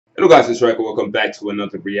Hello guys, it's Riker. Welcome back to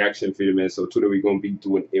another reaction video, man. So today we're gonna be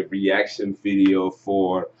doing a reaction video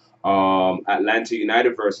for Atlanta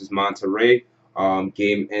United versus Monterrey.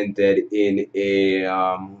 Game ended in a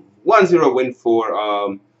 1-0 win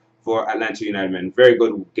for Atlanta United, man. Very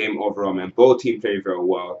good game overall, man. Both teams played very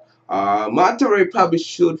well. Monterrey probably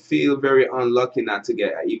should feel very unlucky not to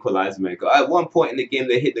get an equalizer, man. 'Cause at one point in the game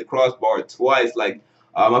they hit the crossbar twice. I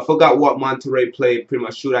forgot what Monterrey played. Pretty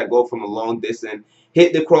much shoot that goal from a long distance,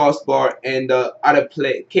 hit the crossbar, and other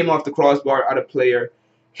play came off the crossbar. Other player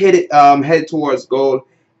hit it, head towards goal,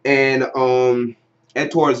 and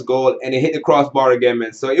head towards goal, and it hit the crossbar again,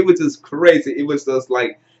 man. So it was just crazy. It was just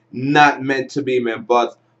like not meant to be, man.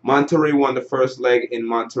 But Monterrey won the first leg in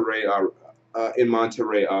Monterrey,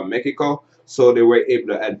 Mexico. So they were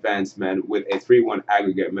able to advance, man, with a 3-1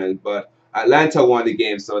 aggregate, man. But Atlanta won the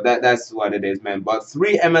game, so that's what it is, man. But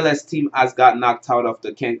three MLS team has got knocked out of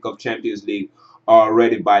the Concacaf Champions League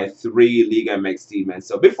already by three Liga MX team, man.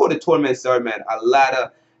 So before the tournament started, man, a lot of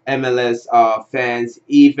MLS fans,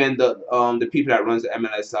 even the people that runs the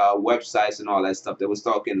MLS websites and all that stuff, they was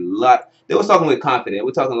talking a lot. They was talking with confidence.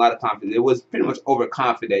 We're talking a lot of confidence. It was pretty much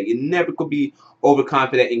overconfident. You never could be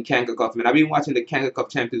overconfident in Concacaf, man. I've been watching the Concacaf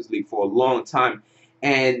Champions League for a long time,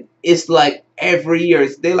 and it's like every year,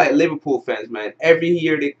 they like Liverpool fans, man. Every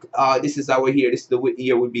year, this is our year. This is the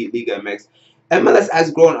year we beat Liga MX. MLS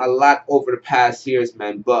has grown a lot over the past years,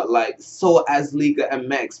 man. But like, so as Liga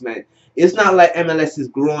MX, man. It's not like MLS is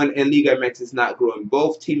growing and Liga MX is not growing.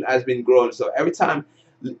 Both teams has been growing. So every time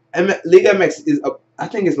Liga MX is up, I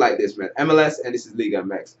think it's like this, man. MLS and this is Liga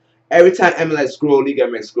MX. Every time MLS grow, Liga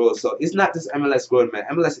MX grows. So it's not just MLS growing, man.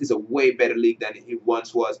 MLS is a way better league than it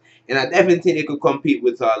once was, and I definitely think it could compete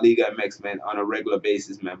with Liga MX, man, on a regular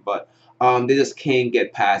basis, man. But they just can't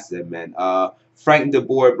get past it, man. Frank De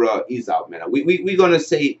Boer, bro, he's out, man. We're gonna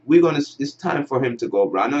say it's time for him to go,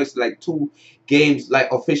 bro. I know it's like 2 games, like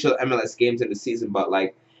official MLS games in the season, but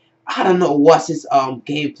like I don't know what his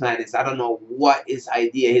game plan is. I don't know what his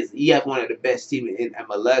idea is. He has one of the best team in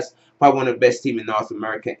MLS, probably one of the best team in North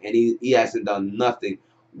America, and he hasn't done nothing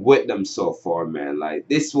with them so far, man. Like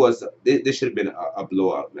this should have been a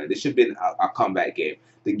blowout, man. This should have been a comeback game.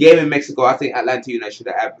 The game in Mexico, I think Atlanta United should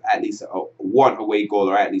have at least one away goal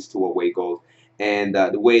or at least 2 away goals. And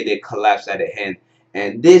the way they collapsed at the end,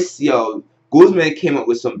 and this Guzman came up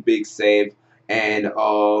with some big save, and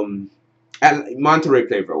Monterrey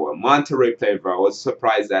played very well. Monterrey played very well. I was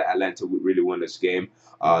surprised that Atlanta would really win this game.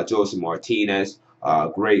 Jose Martinez,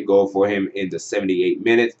 great goal for him in the 78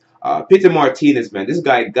 minutes. Peter Martinez, man, this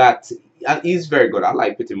guy he's very good. I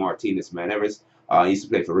like Peter Martinez, man. He used to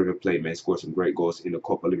play for River Plate, man. Scored some great goals in the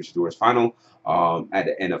Copa Libertadores final at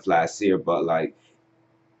the end of last year. But like,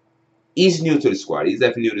 he's new to the squad. He's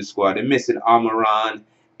definitely new to the squad. They're missing Almiron,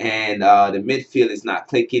 and the midfield is not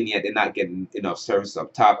clicking yet. They're not getting enough service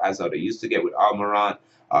up top as how they used to get with Almiron.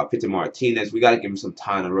 Peter Martinez, we got to give him some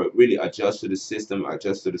time to really adjust to the system,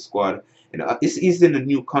 adjust to the squad. And he's in a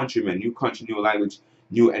new country, man. New country, new language,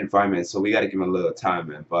 new environment. So we got to give him a little time,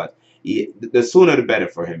 man. But the sooner the better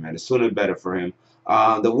for him, man. The sooner the better for him.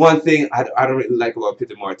 The one thing I don't really like about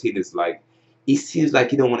Peter Martinez, like, he seems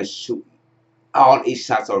like he don't want to shoot all his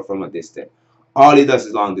shots are from a distance. All he does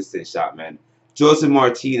is long distance shot, man. Jose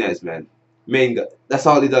Martinez, man. That's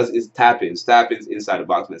all he does is tap-ins inside the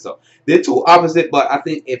box, man. So they're two opposite, but I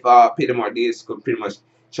think if Peter Martinez could pretty much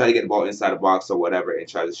try to get the ball inside the box or whatever and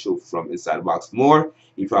try to shoot from inside the box more,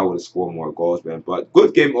 he probably would have scored more goals, man. But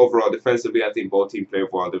good game overall. Defensively, I think both teams played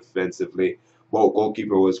well defensively. Both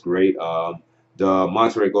goalkeeper was great. The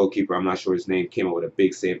Monterrey goalkeeper, I'm not sure his name, came up with a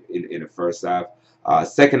big save in the first half.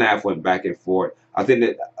 Second half went back and forth. I think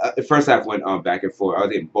that the first half went back and forth. I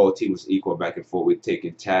think both teams was equal back and forth with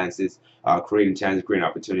taking chances, creating chances, creating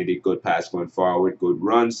opportunity, good pass going forward, good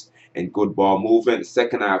runs, and good ball movement. The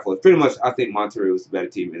second half was pretty much, I think Monterrey was the better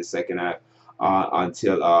team in the second half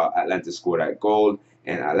until Atlanta scored that goal.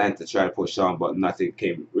 And Atlanta tried to push on, but nothing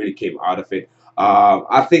really came out of it.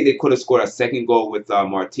 I think they could have scored a second goal with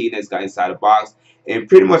Martinez got inside the box, and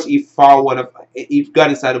pretty much he got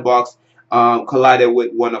inside the box. Collided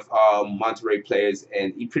with one of Monterrey players,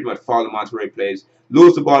 and he pretty much fouled the Monterrey players,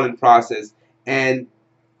 lose the ball in the process, and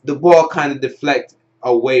the ball kind of deflect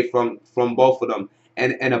away from both of them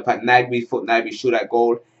and end up at Nagby's foot. Nagby shoot that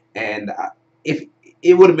goal, and if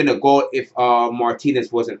it would have been a goal if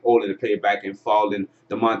Martinez wasn't holding the player back and fouling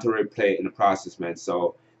the Monterrey player in the process, man.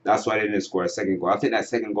 So that's why they didn't score a second goal. I think that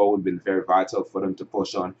second goal would have been very vital for them to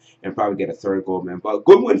push on and probably get a third goal, man. But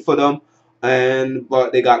good win for them.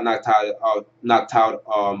 But they got knocked out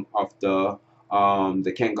of the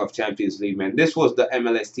the Concacaf Champions League, man. This was the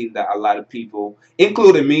MLS team that a lot of people,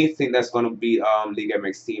 including me, think that's gonna beat Liga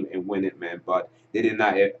MX team and win it, man. But they did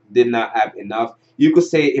not have enough. You could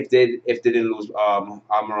say if they didn't lose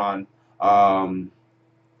Amaran, um,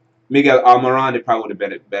 Miguel Almiron, they probably would have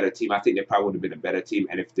been a better team. I think they probably would have been a better team.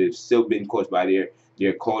 And if they've still been coached by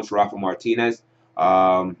their coach Rafa Martinez,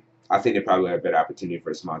 I think they probably have a better opportunity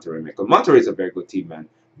for Monterrey, man. Because Monterrey is a very good team, man.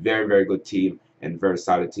 Very, very good team and very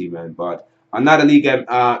solid team, man. But another league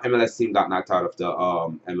MLS team got knocked out of the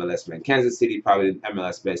MLS, man. Kansas City probably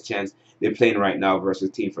MLS best chance. They're playing right now versus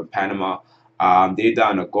a team from Panama. They're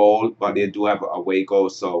down a goal, but they do have a away goal,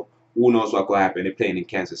 so who knows what could happen. They're playing in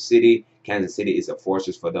Kansas City. Kansas City is a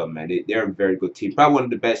fortress for them, man. They're a very good team. Probably one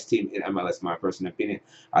of the best teams in MLS, my personal opinion.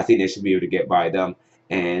 I think they should be able to get by them.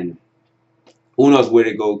 And who knows where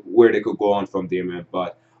they could go on from there, man.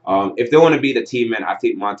 But if they want to beat the team, man, I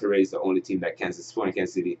think Monterrey is the only team that Kansas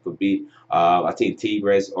City could beat. I think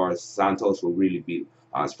Tigres or Santos will really beat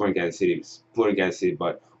Sporting Kansas City.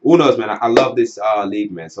 But who knows, man? I love this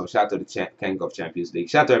league, man. So shout out to the Concacaf Champions League.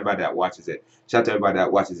 Shout out to everybody that watches it. Shout out to everybody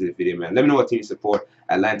that watches this video, man. Let me know what team you support,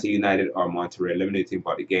 Atlanta United or Monterrey. Let me know what you think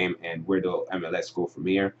about the game and where the MLS go from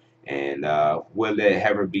here. And will they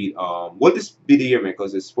ever beat? Will this be the year, man?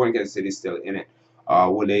 Because the Sporting Kansas City is still in it.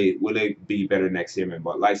 Will they be better next year, man?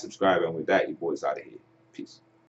 But like, subscribe, and with that, you boys out of here. Peace.